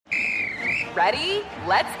Ready?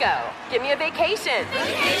 Let's go. Give me a vacation.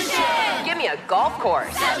 Vacation! Give me a golf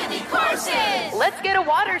course. 70 courses! Let's get a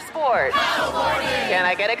water sport. Paddleboarding! Can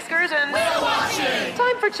I get excursions? Whale watching!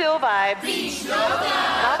 Time for chill vibes. Beach yoga!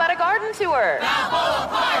 How about a garden tour? Balboa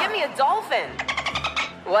Park! Give me a dolphin.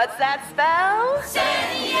 What's that spell?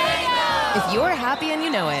 San Diego! If you're happy and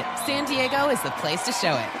you know it, San Diego is the place to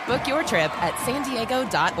show it. Book your trip at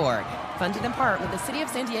sandiego.org. Funded in part with the City of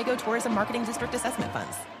San Diego Tourism Marketing District Assessment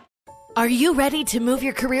Funds. Are you ready to move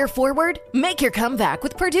your career forward? Make your comeback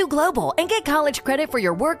with Purdue Global and get college credit for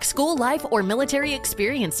your work, school, life, or military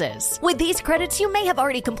experiences. With these credits, you may have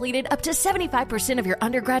already completed up to 75% of your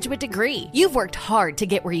undergraduate degree. You've worked hard to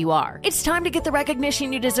get where you are. It's time to get the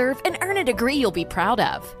recognition you deserve and earn a degree you'll be proud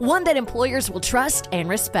of. One that employers will trust and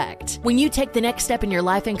respect. When you take the next step in your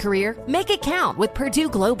life and career, make it count with Purdue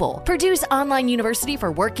Global, Purdue's online university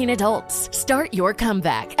for working adults. Start your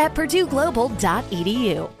comeback at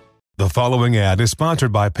purdueglobal.edu. The following ad is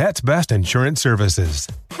sponsored by Pets Best Insurance Services.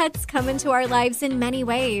 Pets come into our lives in many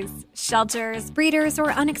ways. Shelters, breeders,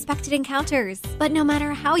 or unexpected encounters. But no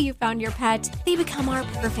matter how you found your pet, they become our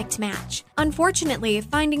perfect match. Unfortunately,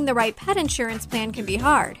 finding the right pet insurance plan can be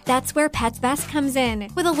hard. That's where Pets Best comes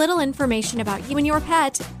in. With a little information about you and your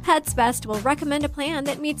pet, Pets Best will recommend a plan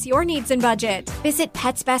that meets your needs and budget. Visit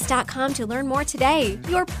PetsBest.com to learn more today.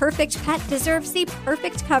 Your perfect pet deserves the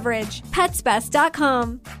perfect coverage.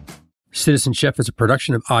 PetsBest.com. Citizen Chef is a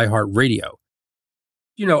production of iHeartRadio.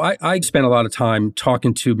 You know, I spent a lot of time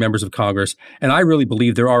talking to members of Congress, and I really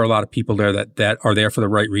believe there are a lot of people there that are there for the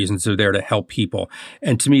right reasons. They're there to help people.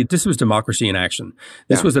 And to me, this was democracy in action.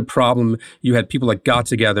 This was a problem. You had people that got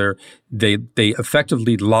together. They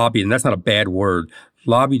effectively lobbied, and that's not a bad word,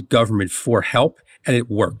 lobbied government for help, and it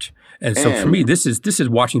worked. And so for me, this is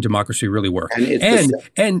watching democracy really work.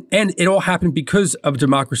 And it all happened because of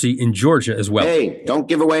democracy in Georgia as well. Hey, don't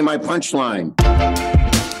give away my punchline.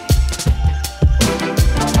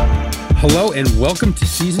 Hello and welcome to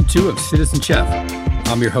Season 2 of Citizen Chef.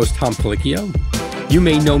 I'm your host, Tom Colicchio. You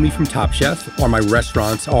may know me from Top Chef or my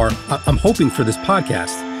restaurants, or I'm hoping for this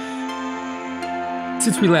podcast.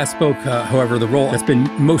 Since we last spoke, however, the role that's been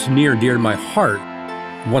most near and dear to my heart,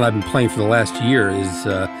 one I've been playing for the last year, is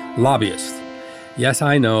lobbyist. Yes,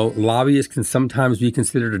 I know, lobbyist can sometimes be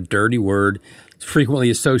considered a dirty word. It's frequently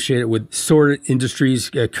associated with sordid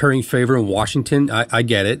industries currying favor in Washington. I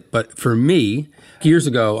get it. But for me, years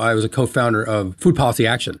ago, I was a co-founder of Food Policy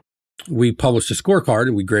Action. We published a scorecard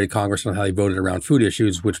and we graded Congress on how they voted around food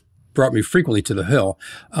issues, which brought me frequently to the Hill.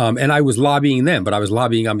 And I was lobbying them, but I was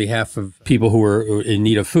lobbying on behalf of people who were in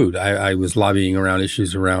need of food. I was lobbying around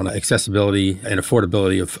issues around accessibility and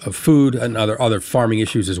affordability of food and other farming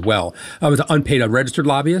issues as well. I was an unpaid, unregistered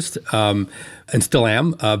lobbyist, and still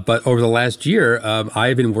am. But over the last year, I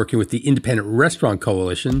have been working with the Independent Restaurant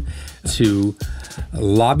Coalition to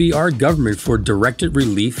lobby our government for directed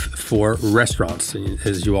relief for restaurants.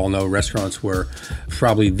 As you all know, restaurants were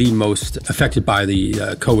probably the most affected by the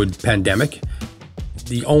COVID pandemic.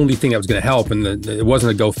 The only thing that was going to help, and it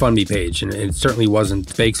wasn't a GoFundMe page, and it certainly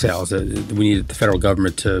wasn't bake sales. We needed the federal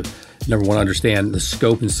government to, number one, understand the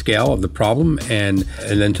scope and scale of the problem, and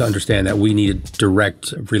then to understand that we needed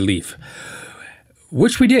direct relief,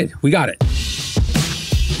 which we did. We got it.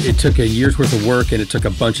 It took a year's worth of work, and it took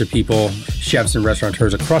a bunch of people, chefs and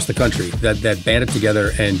restaurateurs across the country that banded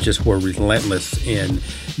together and just were relentless in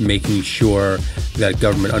making sure that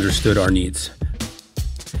government understood our needs.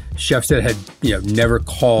 Chefs that had never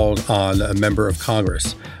called on a member of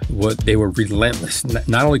Congress, they were relentless,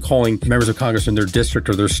 not only calling members of Congress in their district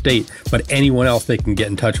or their state, but anyone else they can get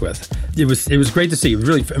in touch with. It was great to see. It was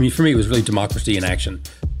really, for me, it was really democracy in action.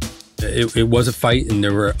 It was a fight, and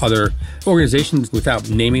there were other organizations, without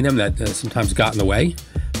naming them, that sometimes got in the way.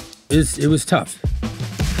 It was tough.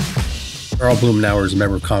 Earl Blumenauer is a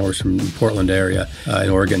member of Congress from the Portland area in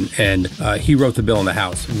Oregon, and he wrote the bill in the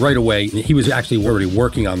House right away. He was actually already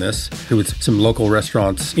working on this with some local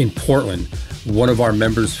restaurants in Portland. One of our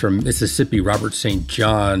members from Mississippi, Robert St.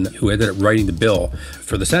 John, who ended up writing the bill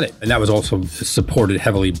for the Senate. And that was also supported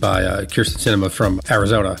heavily by Kyrsten Sinema from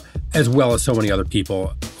Arizona, as well as so many other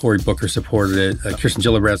people. Cory Booker supported it, Kirsten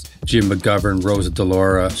Gillibrand, Jim McGovern, Rosa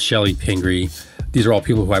DeLauro, Shelley Pingree. These are all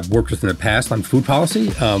people who I've worked with in the past on food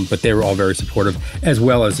policy, but they were all very supportive, as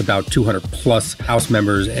well as about 200 plus House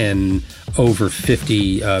members and over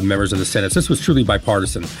 50 members of the Senate. So this was truly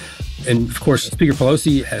bipartisan. And of course, Speaker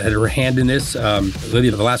Pelosi had her hand in this.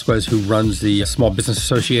 Lydia Velasquez, who runs the Small Business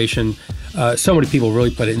Association. So many people really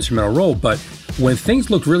played an instrumental role. But when things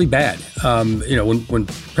looked really bad, when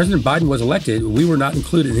President Biden was elected, we were not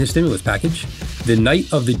included in his stimulus package. The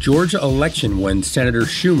night of the Georgia election, when Senator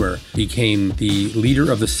Schumer became the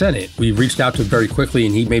leader of the Senate, we reached out to him very quickly,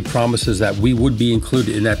 and he made promises that we would be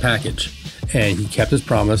included in that package. And he kept his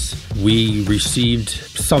promise. We received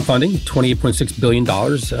some funding, $28.6 billion.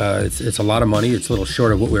 It's a lot of money. It's a little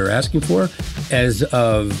short of what we were asking for. As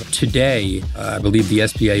of today, I believe the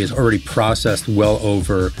SBA has already processed well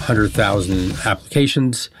over 100,000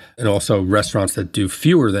 applications, and also restaurants that do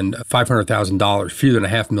fewer than $500,000, fewer than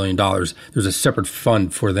 $500,000. There's a separate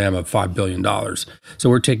fund for them of $5 billion. So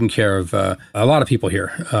we're taking care of a lot of people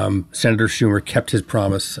here. Senator Schumer kept his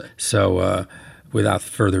promise. So without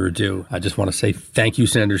further ado, I just want to say thank you,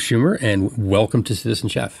 Senator Schumer, and welcome to Citizen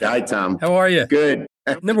Chef. Hi, Tom. How are you? Good.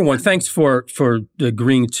 Number one, thanks for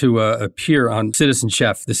agreeing to appear on Citizen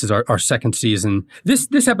Chef. This is our second season.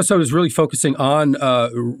 This episode is really focusing on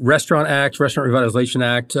Restaurant Revitalization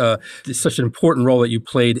Act. It's such an important role that you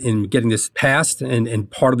played in getting this passed and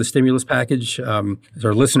part of the stimulus package. As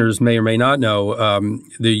our listeners may or may not know,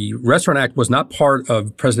 the Restaurant Act was not part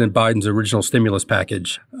of President Biden's original stimulus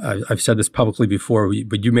package. I've said this publicly before,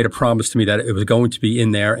 but you made a promise to me that it was going to be in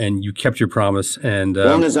there, and you kept your promise. And as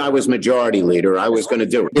long as I was majority leader, I was going to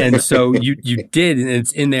do it. And so you did, and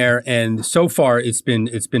it's in there. And so far, it's been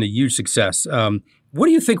a huge success. What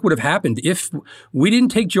do you think would have happened if we didn't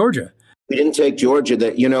take Georgia? We didn't take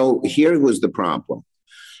Georgia. Here was the problem.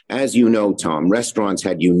 As you know, Tom, restaurants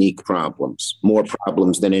had unique problems, more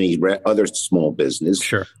problems than any other small business.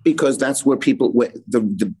 Sure. Because that's where people,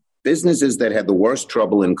 the businesses that had the worst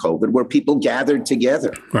trouble in COVID, where people gathered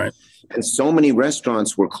together. Right. And so many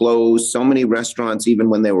restaurants were closed. So many restaurants, even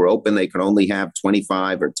when they were open, they could only have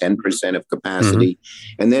 25 or 10% of capacity.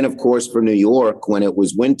 Mm-hmm. And then, of course, for New York, when it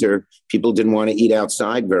was winter, people didn't want to eat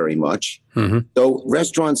outside very much. Mm-hmm. So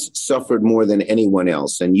restaurants suffered more than anyone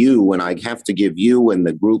else. And I have to give you and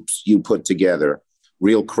the groups you put together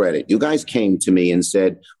real credit. You guys came to me and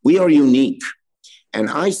said, we are unique. And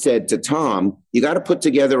I said to Tom, you got to put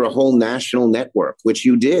together a whole national network, which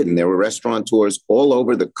you did. And there were restaurateurs all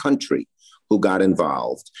over the country who got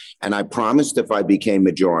involved. And I promised if I became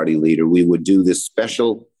majority leader, we would do this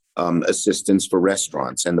special assistance for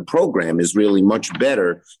restaurants. And the program is really much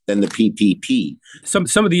better than the PPP. Some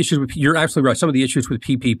of the issues, you're absolutely right. Some of the issues with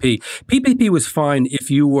PPP was fine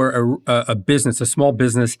if you were a business, a small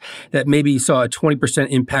business that maybe saw a 20%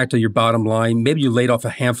 impact on your bottom line. Maybe you laid off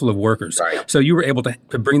a handful of workers. Right. So you were able to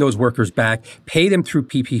bring those workers back, pay them through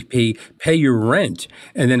PPP, pay your rent,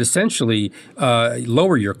 and then essentially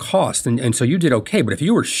lower your cost. And so you did okay. But if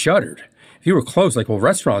you were shuttered, if you were closed like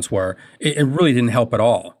restaurants were, it really didn't help at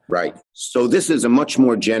all. Right. So this is a much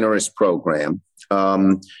more generous program.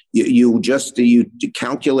 You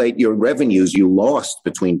calculate your revenues you lost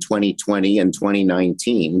between 2020 and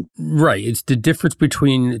 2019. Right. It's the difference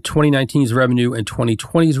between 2019's revenue and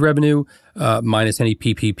 2020's revenue minus any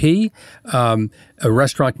PPP. A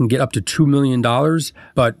restaurant can get up to $2 million,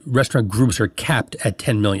 but restaurant groups are capped at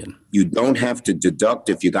 $10 million. You don't have to deduct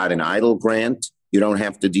if you got an EIDL grant. You don't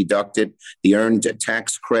have to deduct it. The earned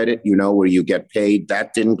tax credit, where you get paid,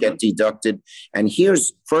 that didn't get deducted. And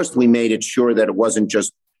first we made it sure that it wasn't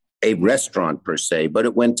just a restaurant per se, but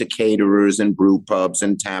it went to caterers and brew pubs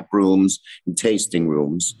and tap rooms and tasting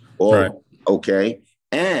rooms. Right. Okay.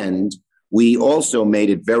 And we also made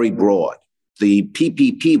it very broad. The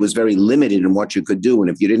PPP was very limited in what you could do.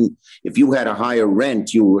 And if you had a higher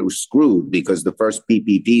rent, you were screwed because the first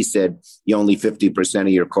PPP said only 50% of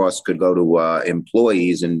your costs could go to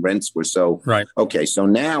employees and rents were so. Right. Okay. So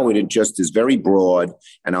now it just is very broad.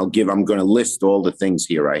 And I'm going to list all the things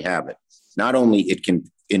here. I have it. Not only it can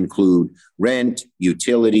include rent,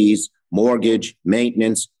 utilities, mortgage,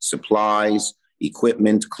 maintenance, supplies,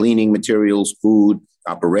 equipment, cleaning materials, food,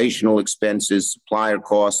 operational expenses, supplier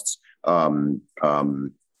costs,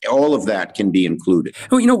 all of that can be included.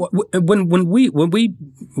 Well, when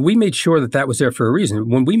we made sure that was there for a reason.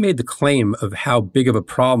 When we made the claim of how big of a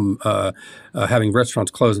problem having restaurants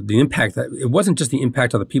closed, the impact that it wasn't just the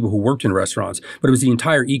impact on the people who worked in restaurants, but it was the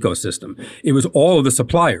entire ecosystem. It was all of the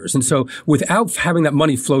suppliers, and so without having that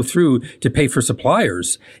money flow through to pay for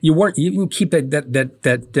suppliers, you can keep that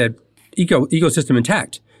ecosystem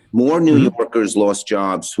intact. More New Yorkers lost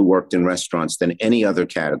jobs who worked in restaurants than any other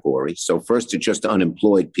category. So first, it's just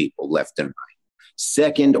unemployed people left and right.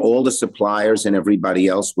 Second, all the suppliers and everybody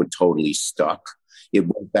else were totally stuck. It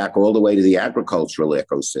went back all the way to the agricultural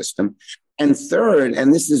ecosystem. And third,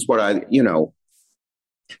 and this is what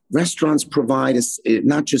Restaurants provide us,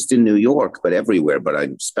 not just in New York, but everywhere, but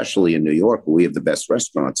especially in New York, where we have the best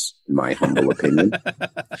restaurants, in my humble opinion.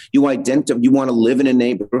 You want to live in a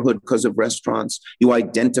neighborhood because of restaurants. You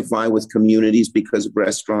identify with communities because of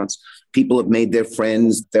restaurants. People have made their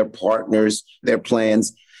friends, their partners, their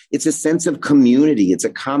plans. It's a sense of community. It's a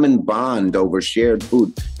common bond over shared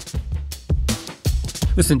food.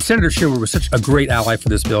 Listen, Senator Schumer was such a great ally for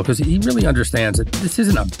this bill because he really understands that this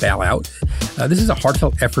isn't a bailout. This is a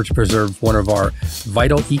heartfelt effort to preserve one of our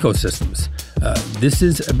vital ecosystems. This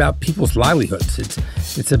is about people's livelihoods.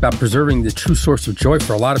 It's about preserving the true source of joy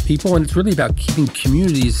for a lot of people, and it's really about keeping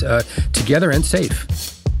communities together and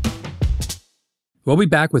safe. We'll be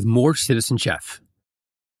back with more Citizen Chef.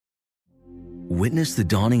 Witness the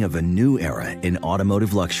dawning of a new era in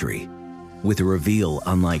automotive luxury with a reveal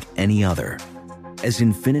unlike any other, as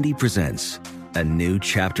Infiniti presents a new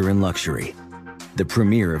chapter in luxury, the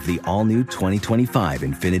premiere of the all-new 2025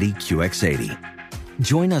 Infiniti QX80.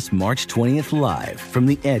 Join us March 20th live from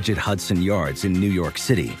the Edge at Hudson Yards in New York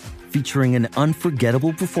City, featuring an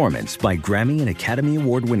unforgettable performance by Grammy and Academy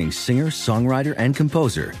Award-winning singer, songwriter, and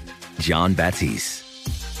composer, Jon Batiste.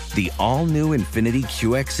 The all-new Infiniti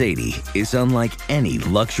QX80 is unlike any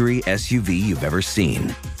luxury SUV you've ever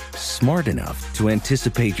seen. Smart enough to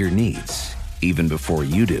anticipate your needs, even before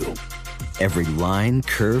you do. Every line,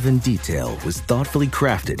 curve, and detail was thoughtfully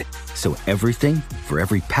crafted, so everything for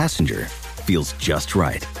every passenger feels just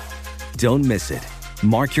right. Don't miss it.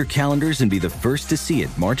 Mark your calendars and be the first to see it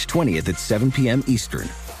March 20th at 7 p.m. Eastern,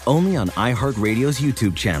 only on iHeartRadio's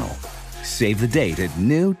YouTube channel. Save the date at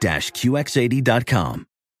new-QX80.com.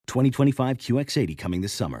 2025 QX80 coming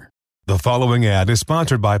this summer. The following ad is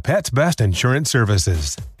sponsored by Pets Best Insurance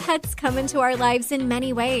Services. Pets come into our lives in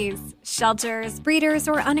many ways. Shelters, breeders,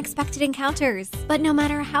 or unexpected encounters. But no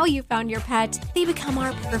matter how you found your pet, they become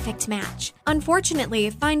our perfect match. Unfortunately,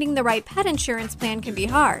 finding the right pet insurance plan can be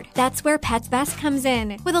hard. That's where Pets Best comes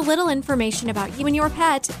in. With a little information about you and your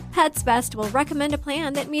pet, Pets Best will recommend a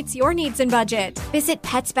plan that meets your needs and budget. Visit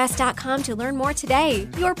PetsBest.com to learn more today.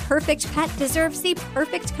 Your perfect pet deserves the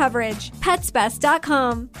perfect coverage.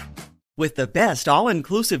 PetsBest.com. With the best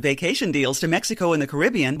all-inclusive vacation deals to Mexico and the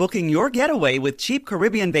Caribbean, booking your getaway with Cheap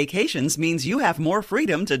Caribbean Vacations means you have more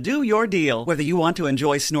freedom to do your deal. Whether you want to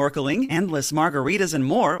enjoy snorkeling, endless margaritas, and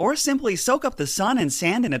more, or simply soak up the sun and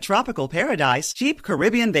sand in a tropical paradise, Cheap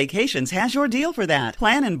Caribbean Vacations has your deal for that.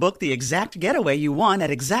 Plan and book the exact getaway you want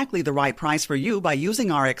at exactly the right price for you by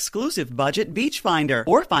using our exclusive budget Beach Finder,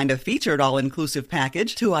 or find a featured all-inclusive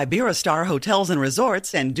package to Iberostar Hotels and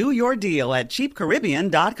Resorts and do your deal at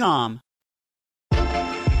cheapcaribbean.com.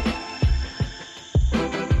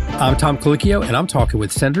 I'm Tom Colicchio, and I'm talking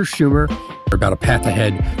with Senator Schumer about a path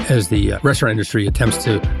ahead as the restaurant industry attempts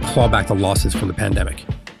to claw back the losses from the pandemic.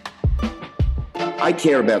 I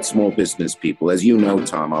care about small business people. As you know,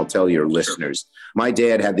 Tom, I'll tell your listeners, my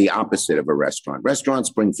dad had the opposite of a restaurant.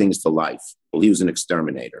 Restaurants bring things to life. Well, he was an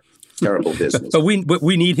exterminator. Terrible business. But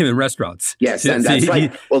we need him in restaurants. Yes, and that's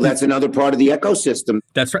right. Well, that's another part of the ecosystem.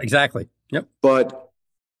 That's right. Exactly. Yep. But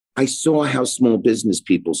I saw how small business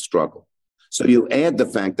people struggle. So you add the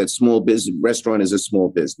fact that small business restaurant is a small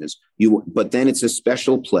business, but then it's a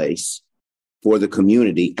special place for the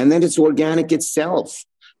community, and then it's organic itself.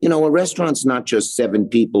 You know, a restaurant's not just 7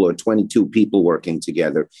 people or 22 people working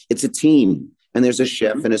together. It's a team, and there's a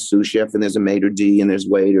chef and a sous chef, and there's a maitre d', and there's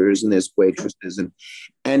waiters, and there's waitresses,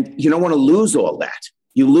 and you don't want to lose all that.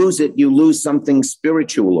 You lose it, you lose something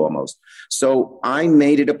spiritual almost. So I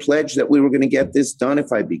made it a pledge that we were going to get this done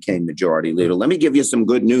if I became majority leader. Let me give you some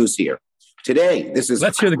good news here. Today,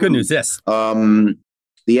 let's hear the good news. Yes. The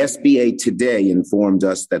SBA today informed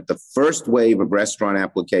us that the first wave of restaurant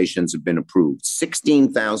applications have been approved.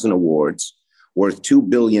 16,000 awards worth $2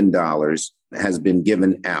 billion has been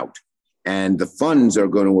given out. And the funds are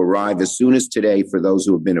going to arrive as soon as today for those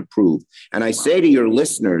who have been approved. And I say to your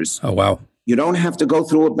listeners, oh, wow, you don't have to go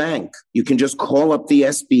through a bank. You can just call up the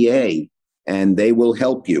SBA and they will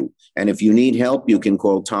help you. And if you need help, you can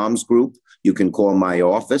call Tom's group. You can call my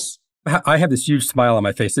office. I have this huge smile on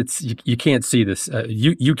my face. You can't see this.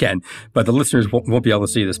 You can, but the listeners won't be able to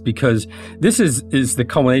see this because this is the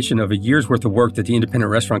culmination of a year's worth of work that the Independent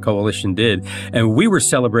Restaurant Coalition did. And we were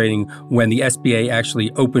celebrating when the SBA actually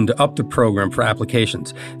opened up the program for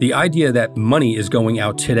applications. The idea that money is going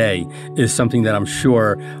out today is something that I'm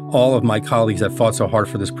sure all of my colleagues that fought so hard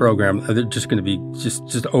for this program, they're just going to be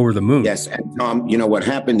just over the moon. Yes. And Tom, you know what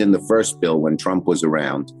happened in the first bill when Trump was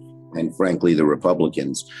around? And frankly, the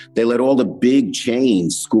Republicans, they let all the big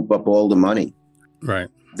chains scoop up all the money. Right.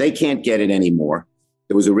 They can't get it anymore.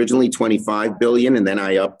 It was originally $25 billion, and then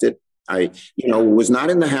I upped it. It was not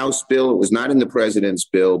in the House bill. It was not in the president's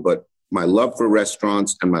bill, but my love for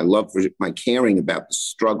restaurants and my love for my caring about the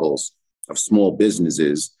struggles of small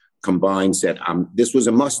businesses combined said, this was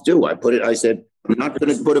a must do. I said, I'm not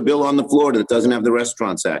going to put a bill on the floor that doesn't have the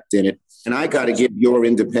Restaurants Act in it. And I got to give your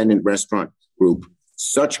independent restaurant group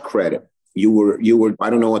such credit. You were, I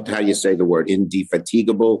don't know how you say the word,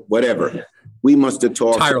 indefatigable, whatever. We must have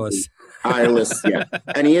talked. Tireless, yeah.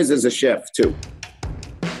 And he is as a chef, too.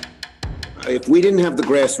 If we didn't have the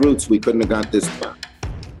grassroots, we couldn't have got this done.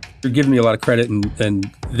 You're giving me a lot of credit,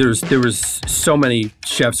 and there was so many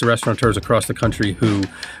chefs and restaurateurs across the country who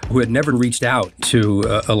had never reached out to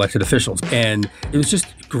elected officials, and it was just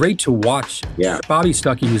great to watch. Yeah. Bobby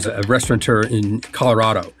Stuckey, who's a restaurateur in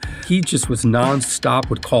Colorado, he just was nonstop,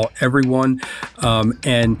 would call everyone,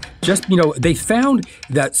 and just they found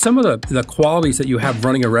that some of the qualities that you have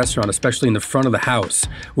running a restaurant, especially in the front of the house,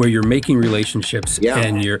 where you're making relationships,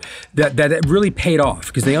 and that it really paid off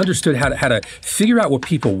because they understood how to figure out what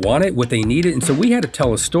people wanted, what they needed. And so we had to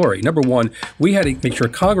tell a story. Number one, we had to make sure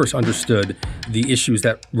Congress understood the issues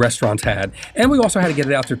that restaurants had. And we also had to get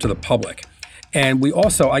it out there to the public. And we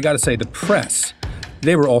also, I got to say, the press,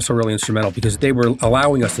 they were also really instrumental because they were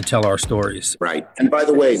allowing us to tell our stories. Right. And by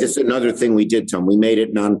the way, this is another thing we did, Tom. We made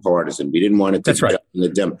it nonpartisan. We didn't want it to That's right. in the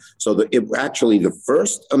Dem. So actually, the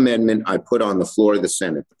first amendment I put on the floor of the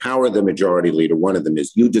Senate, the power of the majority leader, one of them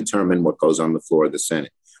is you determine what goes on the floor of the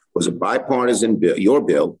Senate, was a bipartisan bill, your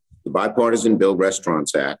bill, the Bipartisan Bill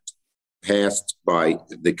Restaurants Act, passed by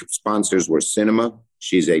the sponsors were Sinema,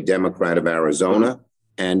 she's a Democrat of Arizona,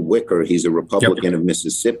 and Wicker, he's a Republican of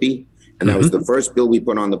Mississippi. And that was the first bill we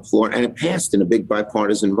put on the floor, and it passed in a big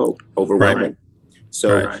bipartisan vote, overwhelming. Right.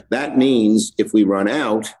 So that means if we run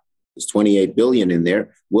out, there's $28 billion in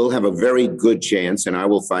there, we'll have a very good chance, and I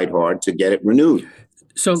will fight hard to get it renewed.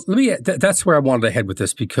 So that's where I wanted to head with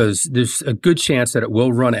this, because there's a good chance that it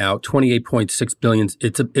will run out. 28.6 billion.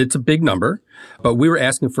 It's a big number, but we were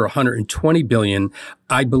asking for 120 billion.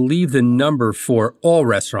 I believe the number for all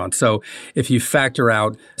restaurants. So if you factor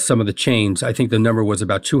out some of the chains, I think the number was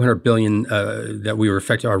about 200 billion that we were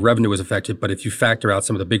affected. Our revenue was affected, but if you factor out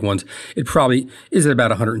some of the big ones, it probably is at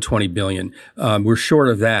about 120 billion. We're short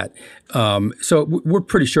of that. So we're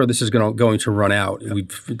pretty sure this is going to run out.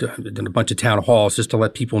 We've done a bunch of town halls just to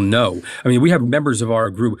let people know. I mean, we have members of our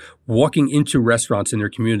group walking into restaurants in their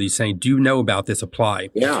community saying, do you know about this? Apply.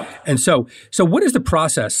 Yeah. And so what is the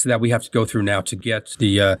process that we have to go through now to get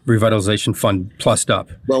the revitalization fund plussed up?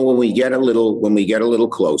 Well, when we get a little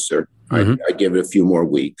closer, I give it a few more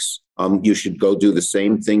weeks. You should go do the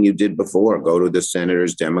same thing you did before. Go to the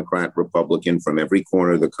senators, Democrat, Republican, from every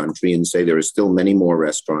corner of the country and say there are still many more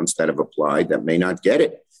restaurants that have applied that may not get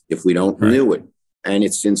it if we don't renew it.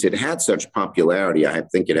 And since it had such popularity, I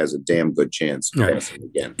think it has a damn good chance of passing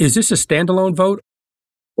again. Is this a standalone vote?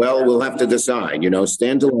 Well, we'll have to decide.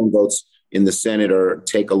 Standalone votes in the Senate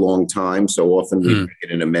take a long time. So often we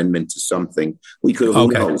get an amendment to something. We could, who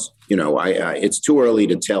knows? It's too early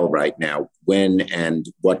to tell right now when and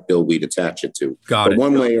what bill we'd attach it to. But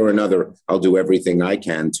one way or another, I'll do everything I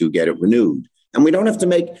can to get it renewed. And we don't have to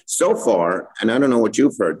make so far. And I don't know what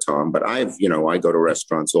you've heard, Tom, but I go to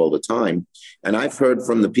restaurants all the time. And I've heard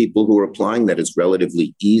from the people who are applying that it's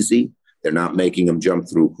relatively easy. They're not making them jump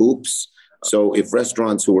through hoops. So if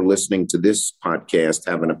restaurants who are listening to this podcast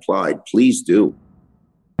haven't applied, please do.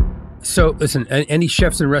 So listen, any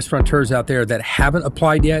chefs and restaurateurs out there that haven't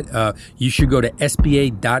applied yet, you should go to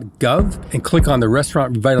SBA.gov and click on the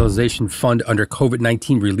Restaurant Revitalization Fund under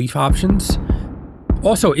COVID-19 relief options.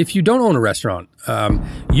 Also, if you don't own a restaurant,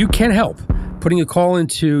 you can help. Putting a call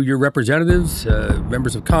into your representatives,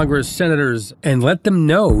 members of Congress, senators, and let them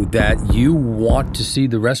know that you want to see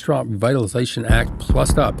the Restaurant Revitalization Act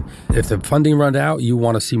plussed up. If the funding runs out, you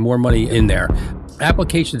want to see more money in there.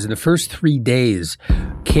 Applications in the first 3 days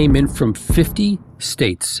came in from 50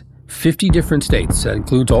 states, 50 different states. That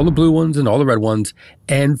includes all the blue ones and all the red ones,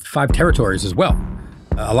 and 5 territories as well.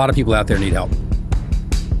 A lot of people out there need help.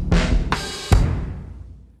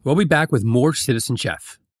 We'll be back with more Citizen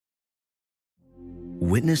Chef.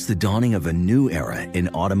 Witness the dawning of a new era in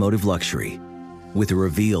automotive luxury with a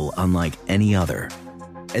reveal unlike any other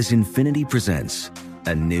as Infiniti presents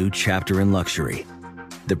a new chapter in luxury,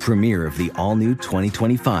 the premiere of the all-new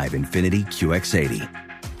 2025 Infiniti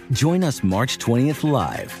QX80. Join us March 20th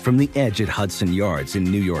live from the Edge at Hudson Yards in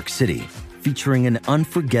New York City, featuring an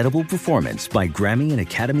unforgettable performance by Grammy and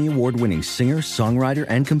Academy Award-winning singer, songwriter,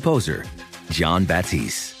 and composer, Jon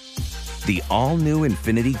Batiste. The all-new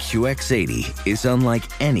Infiniti QX80 is unlike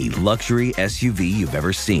any luxury SUV you've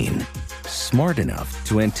ever seen. Smart enough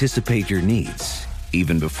to anticipate your needs,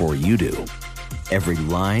 even before you do. Every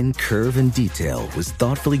line, curve, and detail was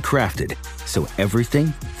thoughtfully crafted so everything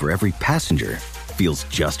for every passenger feels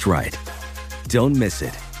just right. Don't miss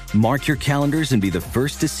it. Mark your calendars and be the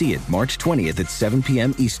first to see it March 20th at 7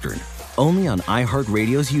 p.m. Eastern, only on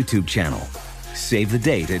iHeartRadio's YouTube channel. Save the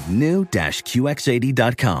date at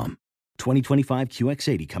new-QX80.com. 2025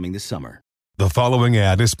 QX80 coming this summer. The following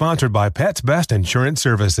ad is sponsored by Pets Best Insurance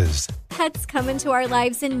Services. Pets come into our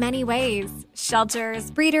lives in many ways.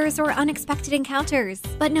 Shelters, breeders, or unexpected encounters.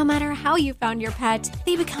 But no matter how you found your pet,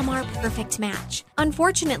 they become our perfect match.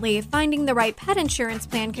 Unfortunately, finding the right pet insurance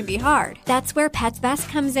plan can be hard. That's where Pets Best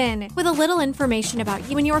comes in. With a little information about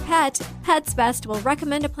you and your pet, Pets Best will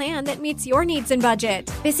recommend a plan that meets your needs and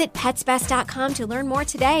budget. Visit PetsBest.com to learn more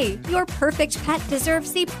today. Your perfect pet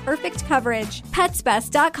deserves the perfect coverage.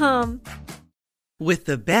 PetsBest.com. With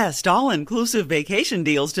the best all-inclusive vacation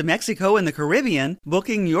deals to Mexico and the Caribbean,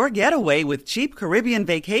 booking your getaway with Cheap Caribbean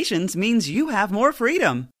Vacations means you have more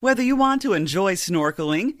freedom. Whether you want to enjoy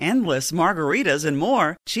snorkeling, endless margaritas, and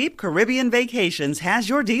more, Cheap Caribbean Vacations has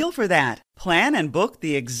your deal for that. Plan and book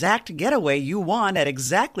the exact getaway you want at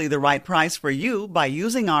exactly the right price for you by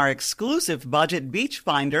using our exclusive budget beach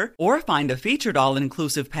finder, or find a featured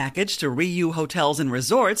all-inclusive package to Riu Hotels and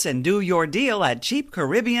Resorts and do your deal at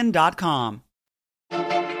cheapcaribbean.com.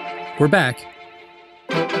 We're back.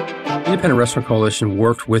 Independent Restaurant Coalition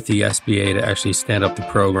worked with the SBA to actually stand up the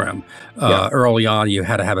program. Early on, you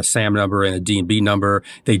had to have a SAM number and a D&B number.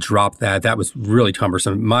 They dropped that. That was really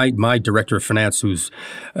cumbersome. My director of finance, who's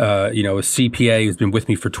a CPA, who's been with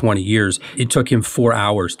me for 20 years, it took him 4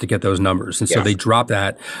 hours to get those numbers. And so they dropped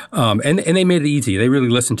that. And they made it easy. They really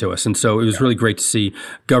listened to us. And so it was really great to see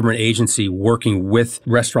government agency working with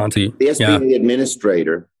restaurants. The SBA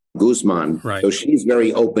administrator, Guzman. Right. So she's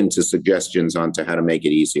very open to suggestions on to how to make it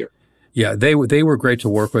easier. Yeah, they were great to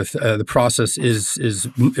work with. The process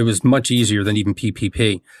it was much easier than even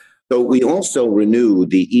PPP. So we also renewed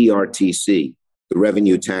the ERTC, the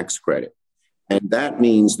revenue tax credit. And that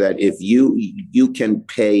means that if you can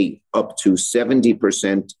pay up to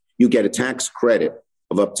 70%, you get a tax credit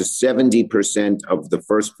of up to 70% of the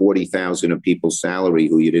first 40,000 of people's salary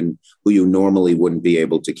who you normally wouldn't be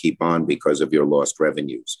able to keep on because of your lost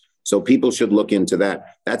revenues. So people should look into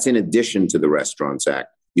that. That's in addition to the Restaurants Act.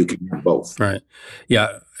 You can have both. Right.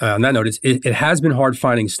 Yeah. On that note, it has been hard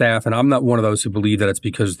finding staff, and I'm not one of those who believe that it's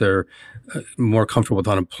because they're more comfortable with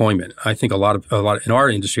unemployment. I think a lot in our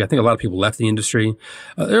industry, I think a lot of people left the industry.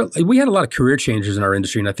 We had a lot of career changes in our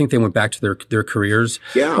industry, and I think they went back to their careers.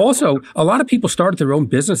 Yeah. Also, a lot of people started their own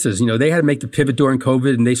businesses. They had to make the pivot during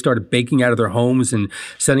COVID, and they started baking out of their homes and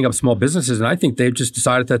setting up small businesses. And I think they've just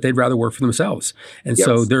decided that they'd rather work for themselves. And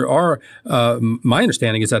so there are, my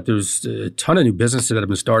understanding is that there's a ton of new businesses that have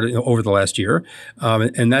been started over the last year,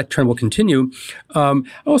 and that trend will continue.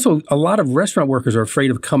 Also, a lot of restaurant workers are afraid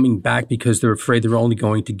of coming back because they're afraid they're only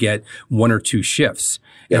going to get 1 or 2 shifts.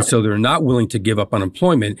 Yeah. And so they're not willing to give up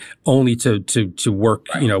unemployment only to work,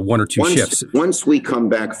 1 or 2 shifts. Once we come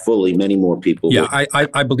back fully, many more people will.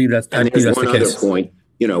 I believe that's, and I believe there's that's the one case. other point.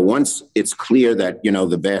 Once it's clear that,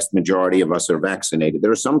 the vast majority of us are vaccinated,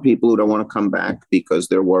 there are some people who don't want to come back because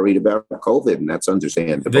they're worried about COVID, and that's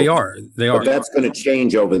understandable. They are. But that's going to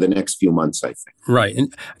change over the next few months, I think. Right.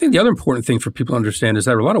 And I think the other important thing for people to understand is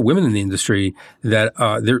that there are a lot of women in the industry that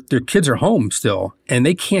their kids are home still, and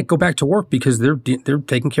they can't go back to work because they're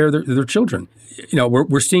taking care of their children.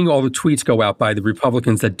 We're seeing all the tweets go out by the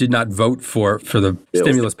Republicans that did not vote for the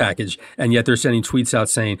stimulus package, and yet they're sending tweets out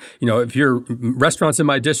saying, if you're restaurants in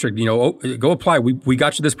my district, go apply. We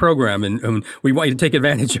got you this program, and we want you to take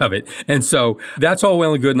advantage of it. And so that's all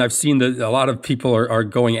well and good. And I've seen that a lot of people are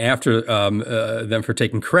going after them for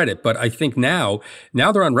taking credit. But I think now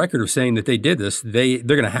they're on record of saying that they did this. They're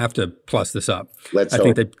going to have to plus this up. I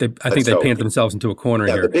think they painted themselves into a corner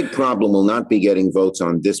here. The big problem will not be getting votes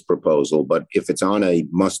on this proposal, but if it's on a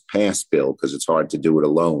must-pass bill, because it's hard to do it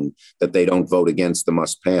alone, that they don't vote against the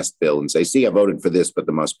must-pass bill and say, see, I voted for this, but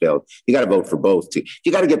the must bill. You got to vote for both.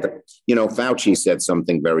 You got to get Fauci said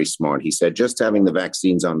something very smart. He said, just having the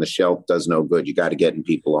vaccines on the shelf does no good. You got to get in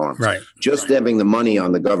people's arms. Right. Just having the money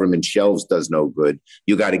on the government shelves does no good.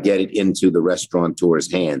 You got to get it into the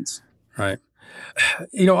restaurateurs' hands. Right.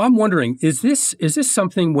 I'm wondering, is this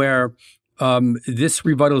something where this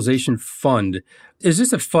revitalization fund, is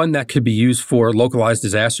this a fund that could be used for localized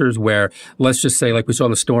disasters where, let's just say, like we saw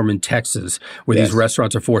the storm in Texas, where these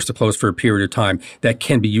restaurants are forced to close for a period of time, that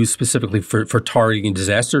can be used specifically for targeting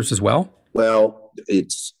disasters as well? Well,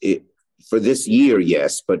 for this year,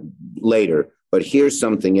 yes, but later. But here's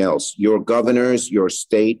something else. Your governors, your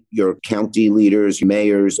state, your county leaders,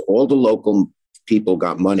 mayors, all the local people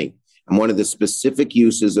got money. And one of the specific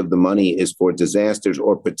uses of the money is for disasters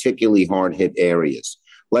or particularly hard-hit areas.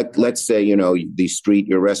 Like, let's say, the street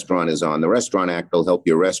your restaurant is on. The Restaurant Act will help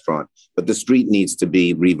your restaurant, but the street needs to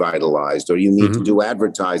be revitalized, or you need to do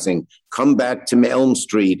advertising. Come back to Elm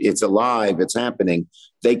Street. It's alive. It's happening.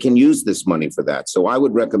 They can use this money for that. So I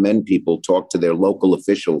would recommend people talk to their local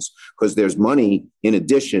officials, because there's money in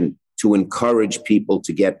addition to encourage people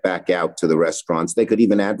to get back out to the restaurants. They could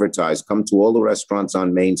even advertise, come to all the restaurants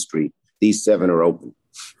on Main Street. These 7 are open.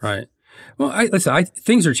 Right. Well,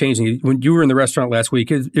 things are changing. When you were in the restaurant last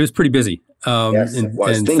week, it was pretty busy. Yes, it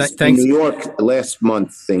was. In New York, last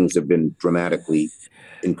month, things have been dramatically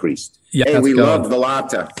increased. Yeah, hey, we love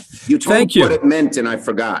Velata. You told me what it meant, and I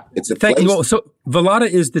forgot. It's a place. Well, so Velata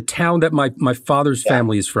is the town that my father's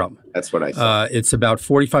family is from. That's what I thought. It's about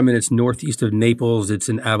 45 minutes northeast of Naples. It's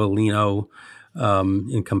in Avellino,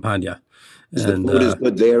 in Campania. Is the food as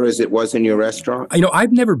good there as it was in your restaurant?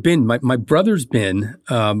 I've never been. My brother's been.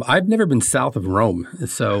 I've never been south of Rome,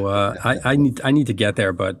 so I need to get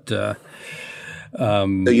there. But so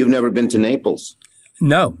you've never been to Naples?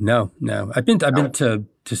 No. I've been to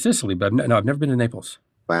Sicily, but I've never been to Naples.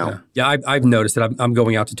 Wow. Yeah, I've noticed that I'm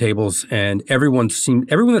going out to tables, and everyone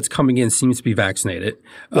that's coming in seems to be vaccinated.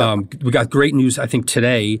 Yeah. We got great news, I think,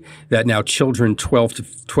 today that now children 12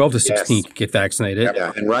 to 16 can get vaccinated.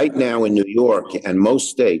 Yeah, and right now in New York and most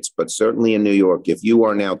states, but certainly in New York, if you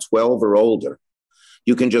are now 12 or older,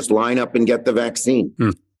 you can just line up and get the vaccine.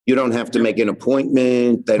 You don't have to make an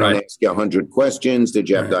appointment. They don't ask you 100 questions. Did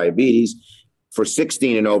you have diabetes? For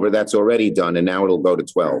 16 and over, that's already done, and now it'll go to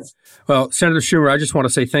 12. Well, Senator Schumer, I just want to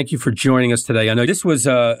say thank you for joining us today. I know this was,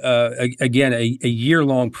 again, a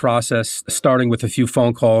year-long process, starting with a few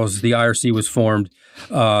phone calls. The IRC was formed.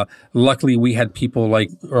 Luckily, we had people like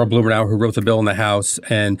Earl Blumenauer, who wrote the bill in the House,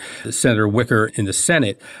 and Senator Wicker in the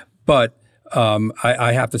Senate. But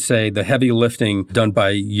I have to say the heavy lifting done by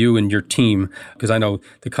you and your team, because I know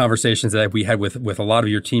the conversations that we had with a lot of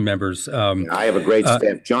your team members. I have a great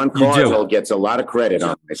staff. John Carswell gets a lot of credit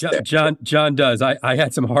on my staff. John does. I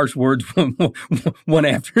had some harsh words one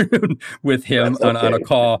afternoon with him on a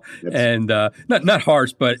call, and not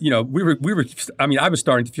harsh, but we were. I mean, I was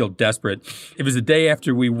starting to feel desperate. It was the day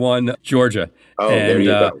after we won Georgia. Oh, there you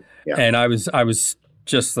go. Yeah. And I was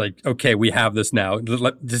just like, okay, we have this now.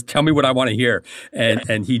 Just tell me what I want to hear.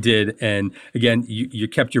 And he did. And again, you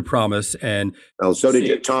kept your promise. And so did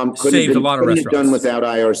you, Tom. Saved a lot of restaurants. Done without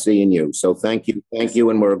IRC and you. So thank you.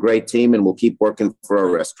 And we're a great team, and we'll keep working for our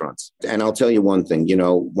restaurants. And I'll tell you one thing,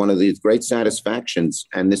 one of the great satisfactions,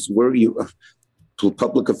 and this is where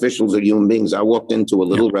public officials are human beings. I walked into a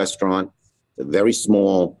little restaurant, very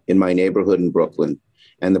small, in my neighborhood in Brooklyn.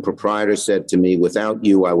 And the proprietor said to me, without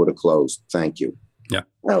you, I would have closed. Thank you. Yeah.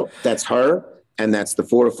 Well, that's her, and that's the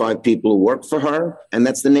 4 or 5 people who work for her, and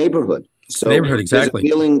that's the neighborhood. So neighborhood, exactly.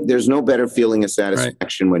 There's no better feeling of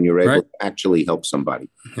satisfaction when you're able to actually help somebody.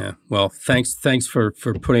 Yeah. Well, thanks for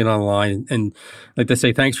putting it on the line. And like they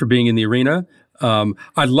say, thanks for being in the arena.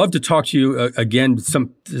 I'd love to talk to you again,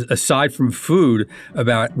 aside from food,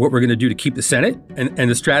 about what we're going to do to keep the Senate and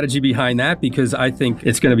the strategy behind that, because I think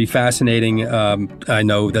it's going to be fascinating. I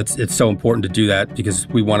know it's so important to do that because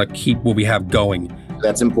we want to keep what we have going.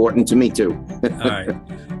 That's important to me too. All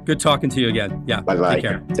right. Good talking to you again. Yeah. Bye-bye. Take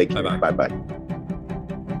care. Take care. Bye-bye. Bye-bye.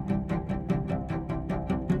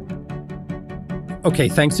 Okay,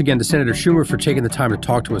 thanks again to Senator Schumer for taking the time to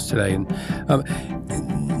talk to us today. And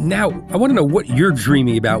now I want to know what you're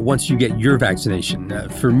dreaming about once you get your vaccination.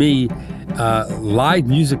 For me, live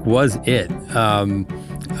music was it.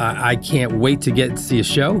 I can't wait to get to see a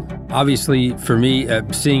show. Obviously, for me,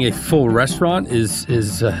 seeing a full restaurant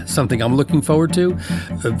is something I'm looking forward to.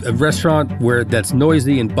 A restaurant where that's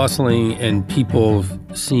noisy and bustling and people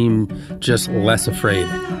seem just less afraid.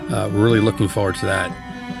 Really looking forward to that.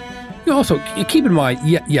 Also, keep in mind,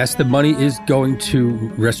 yes, the money is going to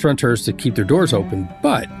restaurateurs to keep their doors open,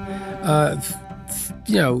 but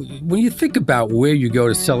when you think about where you go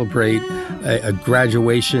to celebrate a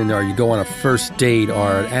graduation, or you go on a first date,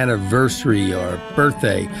 or an anniversary, or a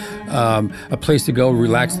birthday, a place to go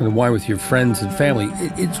relax and unwind with your friends and family,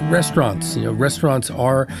 it's restaurants. Restaurants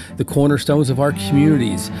are the cornerstones of our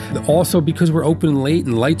communities. Also, because we're open late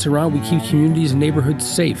and lights are on, we keep communities and neighborhoods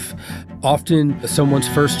safe. Often, someone's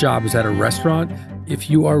first job is at a restaurant. If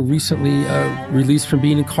you are recently released from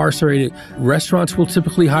being incarcerated, restaurants will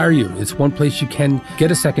typically hire you. It's one place you can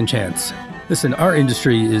get a second chance. Listen, our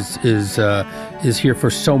industry is here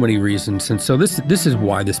for so many reasons, and so this is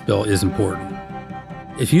why this bill is important.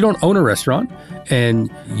 If you don't own a restaurant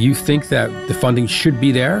and you think that the funding should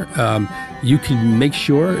be there, you can make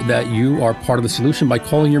sure that you are part of the solution by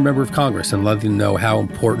calling your member of Congress and letting them know how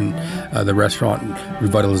important the Restaurant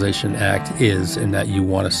Revitalization Act is and that you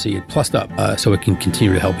want to see it plussed up so it can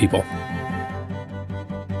continue to help people.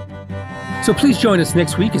 So please join us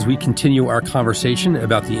next week as we continue our conversation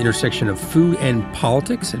about the intersection of food and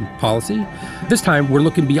politics and policy. This time, we're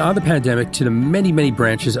looking beyond the pandemic to the many, many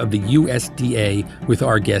branches of the USDA with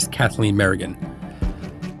our guest, Kathleen Merrigan.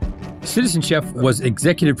 Citizen Chef was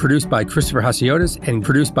executive produced by Christopher Hasiotis and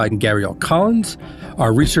produced by Gary L. Collins.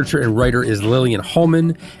 Our researcher and writer is Lillian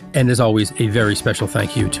Holman. And as always, a very special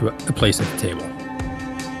thank you to A Place at the Table.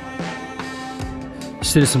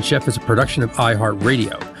 Citizen Chef is a production of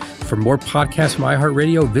iHeartRadio. For more podcasts from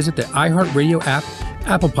iHeartRadio, visit the iHeartRadio app,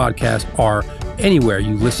 Apple Podcasts, or anywhere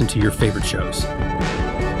you listen to your favorite shows.